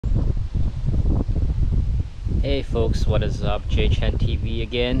Hey folks, what is up? JChan TV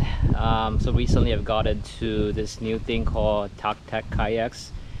again. So recently I've got into this new thing called Tucktec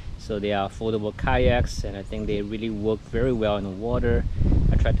kayaks. So they are foldable kayaks and I think they really work very well in the water.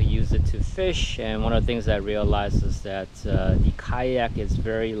 I tried to use it to fish, and one of the things I realized is that the kayak is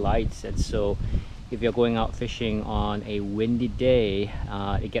very light, and so if you're going out fishing on a windy day,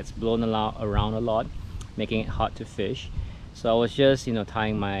 it gets blown around a lot, making it hard to fish. So I was just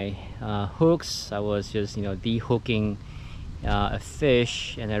tying my hooks. I was just de-hooking a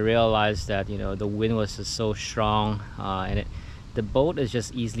fish, and I realized that the wind was just so strong, and the boat is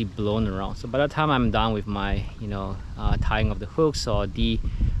just easily blown around. So by the time I'm done with my tying of the hooks or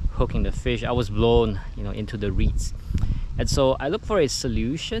de-hooking the fish, I was blown into the reeds. And so I looked for a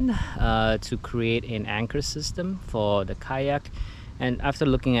solution to create an anchor system for the kayak. And after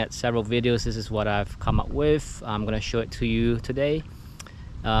looking at several videos, this is what I've come up with. I'm going to show it to you today.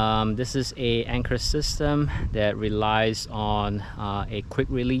 This is a anchor system that relies on a quick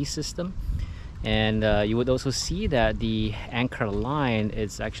release system. And you would also see that the anchor line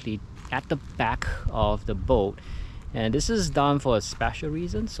is actually at the back of the boat. And this is done for a special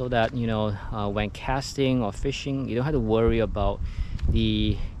reason, so that when casting or fishing, you don't have to worry about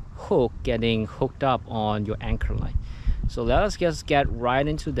the hook getting hooked up on your anchor line. So let us just get right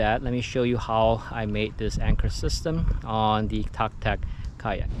into that. Let me show you how I made this anchor system on the Tucktec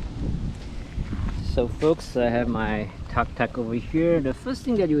kayak. So folks, I have my Tucktec over here. The first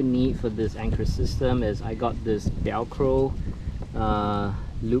thing that you need for this anchor system is I got this Velcro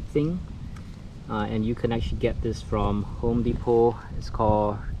loop thing. And you can actually get this from Home Depot. It's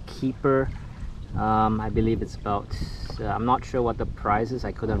called Keeper. I believe it's about, I'm not sure what the price is,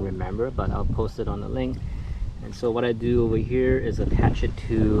 I couldn't remember, but I'll post it on the link. And so what I do over here is attach it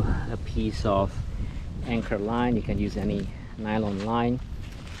to a piece of anchor line. You can use any nylon line.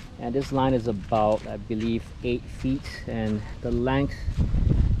 And this line is about, I believe, 8 feet. And the length,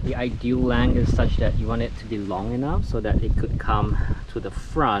 the ideal length is such that you want it to be long enough so that it could come to the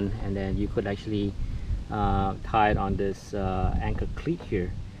front, and then you could actually tie it on this anchor cleat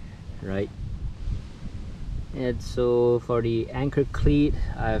here, right? And so for the anchor cleat,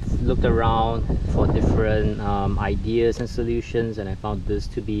 I've looked around for different ideas and solutions, and I found this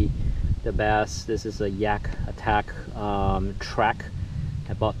to be the best. This is a Yak Attack track.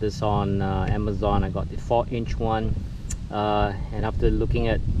 I bought this on Amazon. I got the 4-inch one, and after looking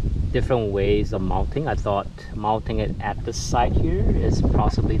at different ways of mounting, I thought mounting it at the side here is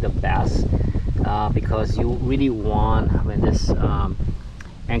possibly the best, because you really want, when this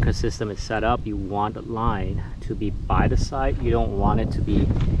anchor system is set up, you want the line to be by the side. You don't want it to be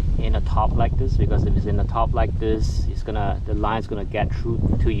in the top like this, because if it's in the top like this, the line's gonna get through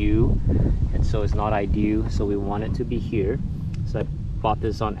to you, and so it's not ideal. So we want it to be here. So I bought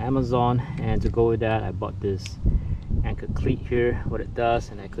this on Amazon, and to go with that, I bought this anchor cleat here, what it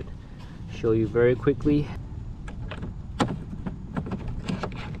does, and I could show you very quickly.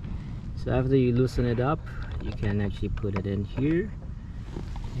 So after you loosen it up, you can actually put it in here,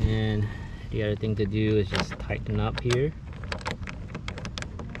 and the other thing to do is just tighten up here,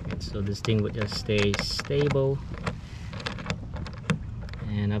 and so this thing would just stay stable.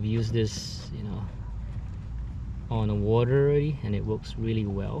 And I've used this on the water already, and it works really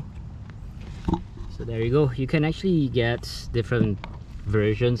well. So there you go. You can actually get different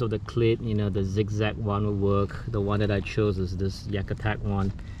versions of the cleat. The zigzag one will work. The one that I chose is this Yak Attack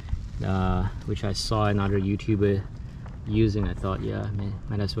one, which I saw another YouTuber using. I thought, yeah,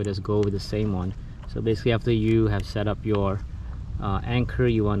 might as well just go with the same one. So basically, after you have set up your anchor,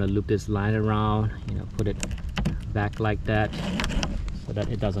 you want to loop this line around, put it back like that so that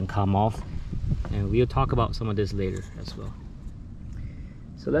it doesn't come off, and we'll talk about some of this later as well.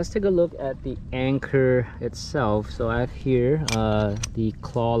 So let's take a look at the anchor itself. So I have here the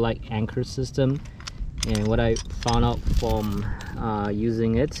claw-like anchor system, and what I found out from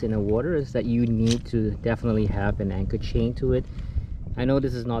using it in the water is that you need to definitely have an anchor chain to it. I know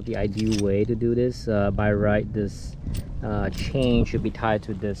this is not the ideal way to do this. By right, this chain should be tied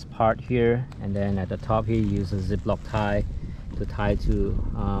to this part here, and then at the top here you use a ziplock tie to tie to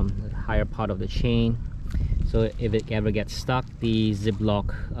the higher part of the chain. So if it ever gets stuck, the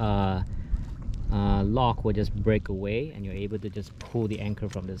ziplock lock will just break away, and you're able to just pull the anchor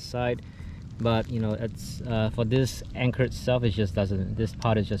from this side. But it's for this anchor itself, it just doesn't, this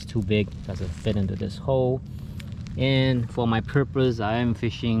part is just too big, doesn't fit into this hole. And for my purpose, I am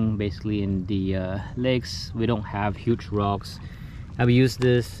fishing basically in the lakes. We don't have huge rocks. I've used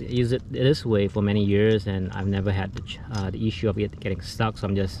it this way for many years, and I've never had the issue of it getting stuck. So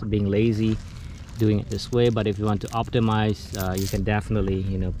I'm just being lazy doing it this way. But if you want to optimize, you can definitely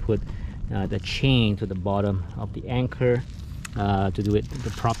put the chain to the bottom of the anchor to do it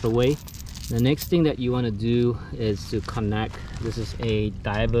the proper way. The next thing that you want to do is to connect. This is a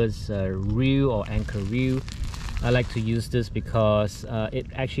diver's reel or anchor reel. I like to use this because it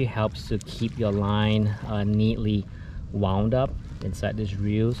actually helps to keep your line neatly wound up inside this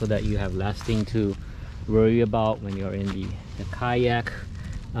reel, so that you have less thing to worry about when you're in the kayak.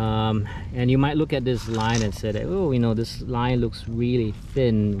 And you might look at this line and say that, oh, you know, this line looks really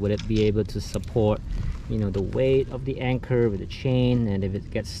thin. Would it be able to support, you know, the weight of the anchor with the chain? And if it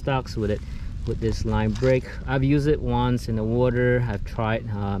gets stuck, so would this line break? I've used it once in the water. I've tried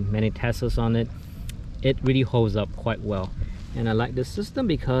many tests on it. It really holds up quite well. And I like this system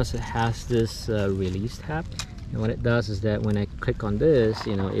because it has this release tab. And what it does is that when I click on this,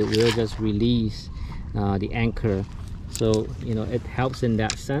 you know, it will just release the anchor. So, you know, it helps in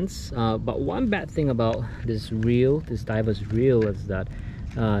that sense. But one bad thing about this reel, this diver's reel, is that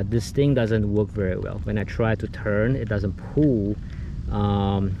this thing doesn't work very well. When I try to turn, it doesn't pull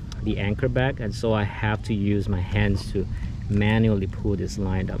the anchor back, and so I have to use my hands to manually pull this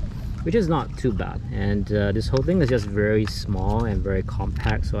line up, which is not too bad. And this whole thing is just very small and very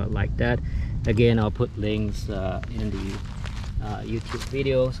compact, so I like that. Again, I'll put links in the YouTube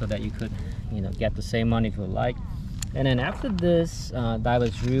video so that you could, you know, get the same one if you like. And then after this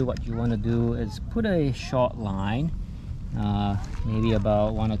diver's reel, what you want to do is put a short line, maybe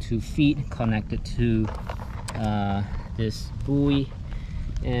about 1 or 2 feet, connected to this buoy.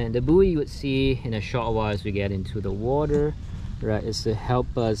 And the buoy you would see in a short while as we get into the water, right, is to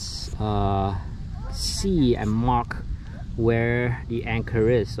help us see and mark where the anchor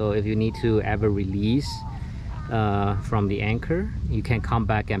is. So if you need to ever release from the anchor, you can come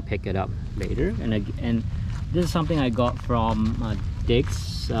back and pick it up later. And this is something I got from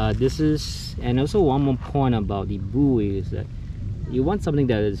Tucktec. This is, and also one more point about the buoy is that you want something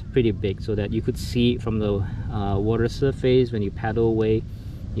that is pretty big, so that you could see it from the water surface. When you paddle away,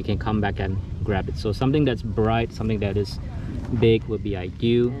 you can come back and grab it. So something that's bright, something that is big would be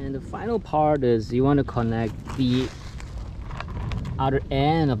ideal. And the final part is you want to connect the outer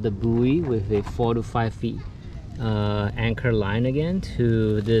end of the buoy with a 4 to 5 feet anchor line again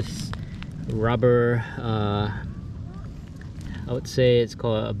to this rubber, I would say it's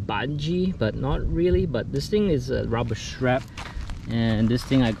called a bungee, but not really. But this thing is a rubber strap, and this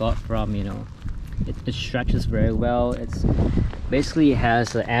thing I got from, you know, it stretches very well. It's basically, it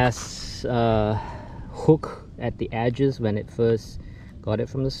has an S hook at the edges when it first got it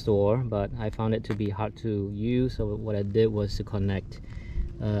from the store, but I found it to be hard to use. So what I did was to connect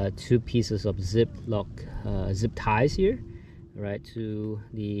 2 pieces of zip ties here, right, to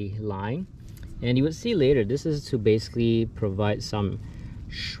the line. And you would see later, this is to basically provide some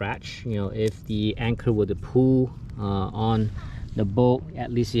stretch. You know, if the anchor were to pull on the boat,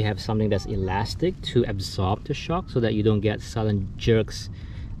 at least you have something that's elastic to absorb the shock, so that you don't get sudden jerks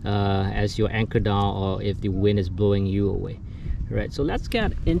as you're anchored down, or if the wind is blowing you away. Right, so let's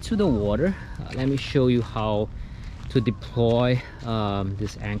get into the water. Let me show you how to deploy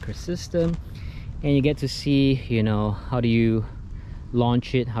this anchor system, and you get to see, you know, how do you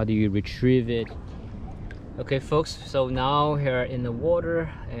launch it, how do you retrieve it. Okay folks, so now we're in the water,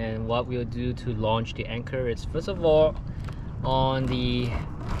 and what we'll do to launch the anchor is, first of all, on the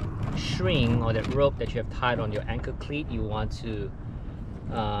string or the rope that you have tied on your anchor cleat, you want to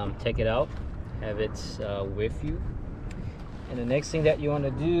take it out, have it with you. And the next thing that you want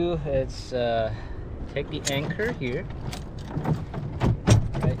to do is take the anchor here.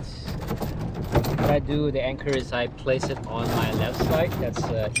 Right. What I do with the anchor is I place it on my left side.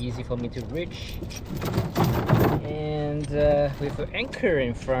 That's easy for me to reach. And with the anchor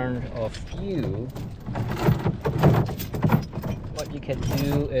in front of you, what you can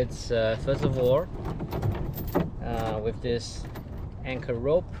do is first of all, with this anchor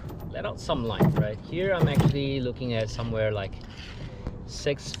rope, let out some line. Right here I'm actually looking at somewhere like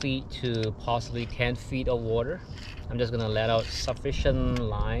 6 feet to possibly 10 feet of water. I'm just gonna let out sufficient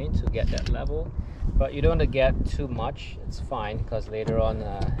line to get that level, but you don't want to get too much. It's fine, because later on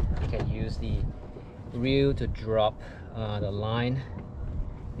you can use the reel to drop the line,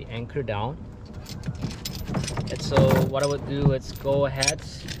 the anchor down. And so what I would do is go ahead,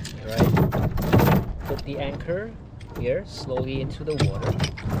 right, put the anchor here slowly into the water,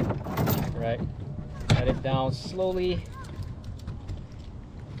 right, let it down slowly.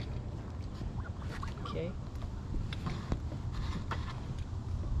 Okay,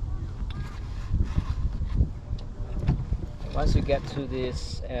 once you get to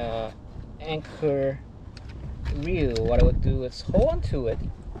this anchor reel, what I would do is hold on to it,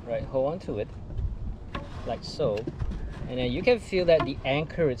 right, hold on to it like so, and then you can feel that the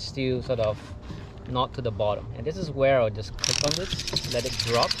anchor is still sort of not to the bottom, and this is where I'll just click on this, let it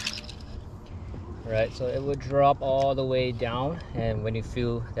drop. Right, so it will drop all the way down, and when you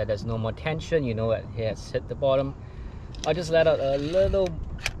feel that there's no more tension, you know that it has hit the bottom. I'll just let out a little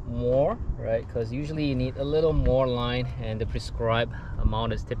more, right, because usually you need a little more line, and the prescribed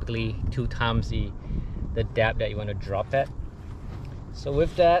amount is typically 2 times the depth that you want to drop at. So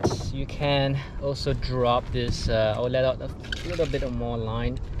with that, you can also drop this. I'll let out a little bit of more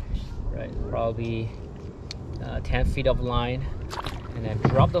line, right, probably 10 feet of line, and then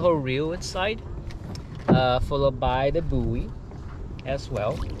drop the whole reel inside, followed by the buoy as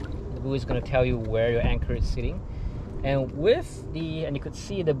well. The buoy is going to tell you where your anchor is sitting, and you could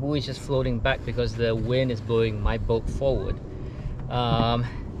see the buoy is just floating back because the wind is blowing my boat forward. And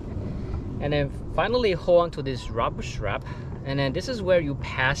then finally hold on to this rubber strap, and then this is where you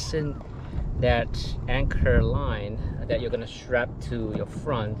fasten that anchor line that you're going to strap to your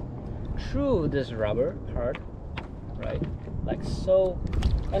front through this rubber part, right, like so,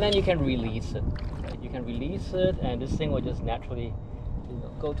 and then you can release it. Right? You can release it, and this thing will just naturally, you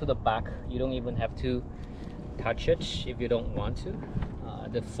know, go to the back. You don't even have to touch it if you don't want to.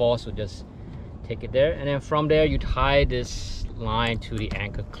 The force will just take it there, and then from there you tie this line to the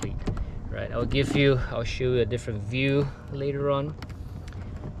anchor cleat. Right, I'll show you a different view later on.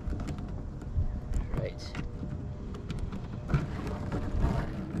 Right.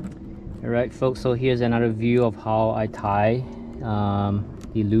 Alright folks, so here's another view of how I tie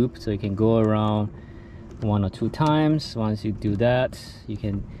the loop, so you can go around 1 or 2 times. Once you do that, you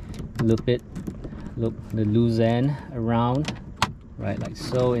can loop the loose end around, right, like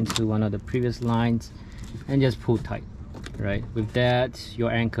so, into one of the previous lines, and just pull tight. Right, with that, your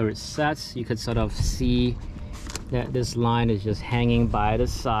anchor is set. You could sort of see that this line is just hanging by the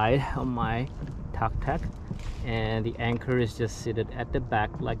side of my Tucktec, and the anchor is just seated at the back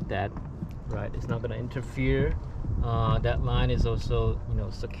like that. Right, it's not going to interfere. That line is also, you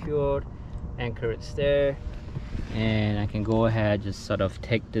know, secured. Anchor is there, and I can go ahead, just sort of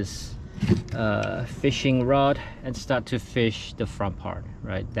take this fishing rod and start to fish the front part.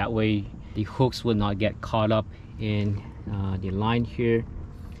 Right, that way the hooks will not get caught up in the line here.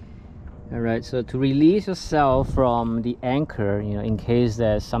 All right, so to release yourself from the anchor, you know, in case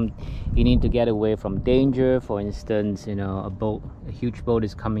there's you need to get away from danger, for instance, you know, a huge boat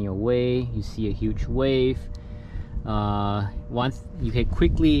is coming your way, you see a huge wave, once you can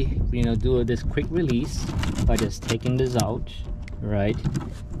quickly, you know, do this quick release by just taking this out, right,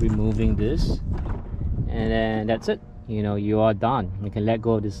 removing this, and then that's it. You know, you are done. You can let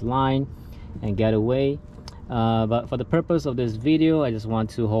go of this line and get away. But for the purpose of this video, I just want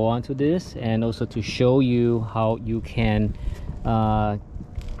to hold on to this, and also to show you how you can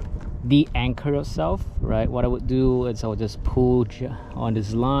de-anchor yourself. Right, what I would do is I would just pull on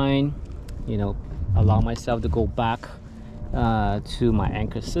this line, you know, allow myself to go back to my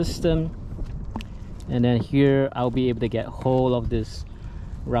anchor system, and then here I'll be able to get hold of this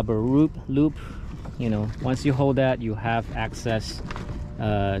rubber loop. You know, once you hold that, you have access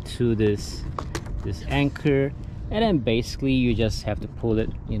to this anchor, and then basically you just have to pull it,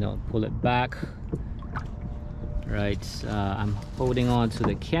 you know, pull it back. Right, I'm holding on to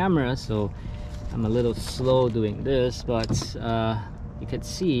the camera, so I'm a little slow doing this, but you can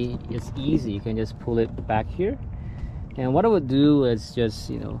see it's easy. You can just pull it back here, and what I would do is just,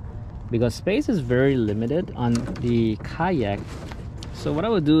 you know, because space is very limited on the kayak, so what I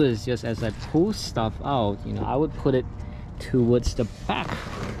would do is just as I pull stuff out, you know, I would put it towards the back,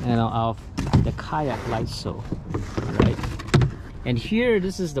 you know, of the kayak, like so, right? And here,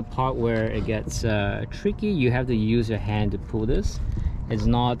 this is the part where it gets tricky. You have to use your hand to pull this. It's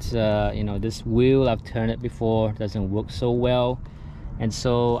not, you know, this wheel, I've turned it before, doesn't work so well, and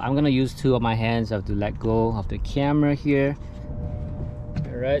so I'm gonna use 2 of my hands. I have to let go of the camera here.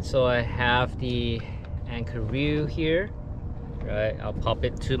 All right, so I have the anchor reel here. Right, I'll pop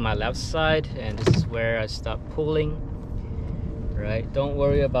it to my left side, and this is where I start pulling. Right, don't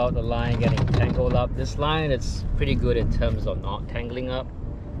worry about the line getting tangled up. This line is pretty good in terms of not tangling up,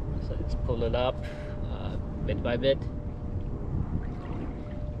 so let's pull it up bit by bit.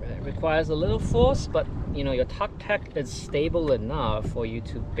 Right, it requires a little force, but you know, your Tucktec is stable enough for you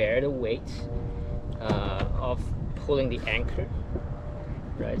to bear the weight of pulling the anchor.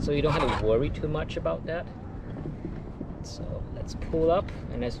 Right, so you don't have to worry too much about that. So let's pull up,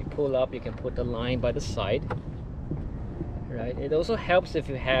 and as you pull up, you can put the line by the side. Right, it also helps if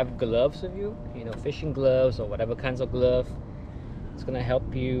you have gloves with you, you know, fishing gloves or whatever kinds of glove. It's gonna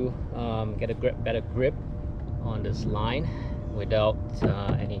help you get a better grip on this line without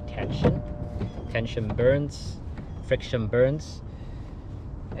any tension. Tension burns friction burns.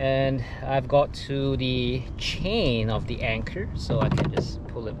 And I've got to the chain of the anchor, so I can just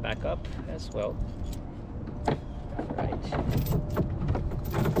pull it back up as well. Right.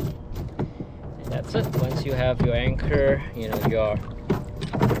 And that's it. Once you have your anchor, you know, you're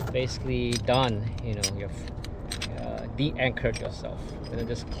basically done. You know, you've de-anchored yourself. I'm gonna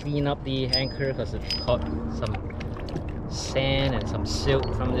just clean up the anchor because it caught some sand and some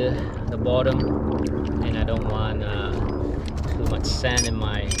silt from the bottom, and I don't want too much sand in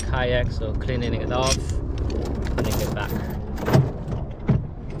my kayak, so cleaning it off, putting it back.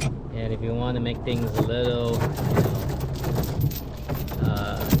 And if you want to make things a little, you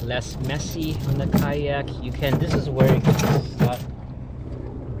know, less messy on the kayak, you can, this is where you can start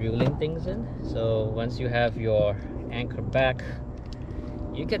reeling things in. So once you have your anchor back,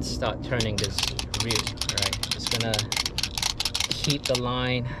 you can start turning this reel. Right, just gonna keep the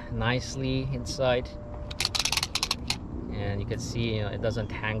line nicely inside, and you can see, you know, it doesn't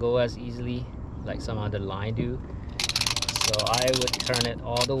tangle as easily like some other line do. So I would turn it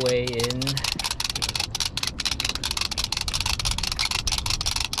all the way in.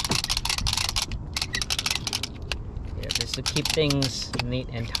 Yeah, just to keep things neat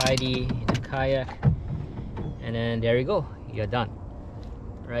and tidy in the kayak. And then there you go, you're done.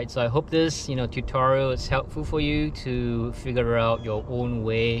 Right, so I hope this, you know, tutorial is helpful for you to figure out your own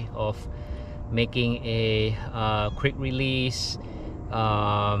way of making a quick release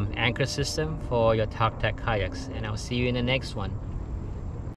anchor system for your Tucktec kayaks. And I'll see you in the next one.